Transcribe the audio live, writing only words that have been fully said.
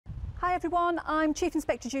Hi everyone, I'm Chief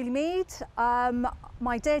Inspector Julie Mead.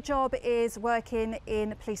 My day job is working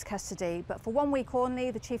in police custody, but for 1 week only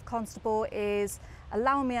the Chief Constable is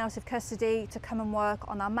allowing me out of custody to come and work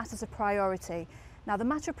on our matters of priority. Now the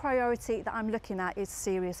matter of priority that I'm looking at is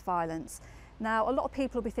serious violence. Now a lot of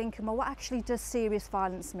people will be thinking, well, what actually does serious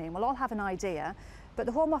violence mean? Well, I'll have an idea, but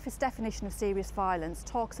the Home Office definition of serious violence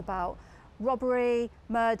talks about robbery,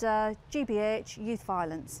 murder, GBH, youth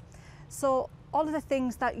violence. So all of the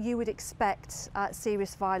things that you would expect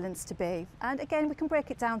serious violence to be. And again, we can break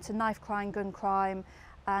it down to knife crime, gun crime,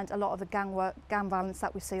 and a lot of the gang violence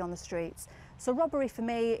that we see on the streets. So robbery for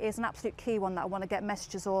me is an absolute key one that I want to get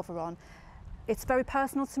messages over on. It's very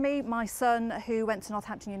personal to me. My son, who went to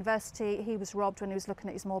Northampton University, he was robbed when he was looking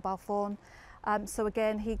at his mobile phone. So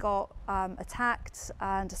again, he got attacked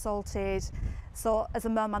and assaulted. So as a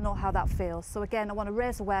mum, I know how that feels. So again, I want to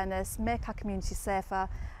raise awareness, make our community safer,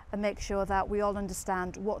 and make sure that we all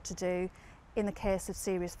understand what to do in the case of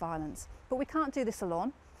serious violence. But we can't do this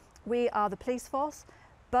alone. We are the police force,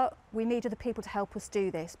 but we need other people to help us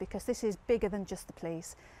do this because this is bigger than just the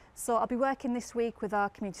police. So I'll be working this week with our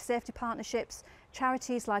community safety partnerships,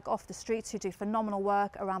 charities like Off the Streets who do phenomenal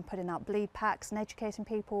work around putting out bleed packs and educating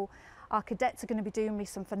people. Our cadets are going to be doing me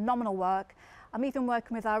some phenomenal work. I'm even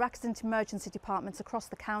working with our accident emergency departments across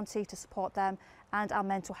the county to support them and our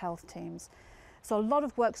mental health teams. So a lot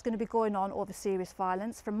of work's going to be going on over serious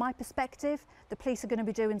violence. From my perspective, the police are going to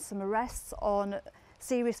be doing some arrests on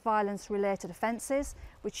serious violence related offences,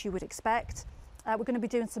 which you would expect. We're going to be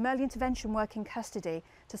doing some early intervention work in custody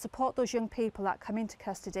to support those young people that come into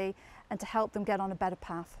custody and to help them get on a better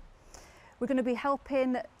path. We're going to be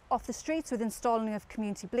helping Off the Streets with installing of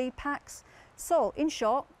community bleed packs. So in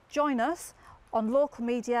short, join us on local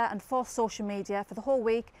media and for social media for the whole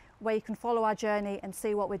week, where you can follow our journey and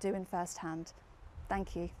see what we're doing firsthand.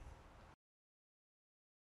 Thank you.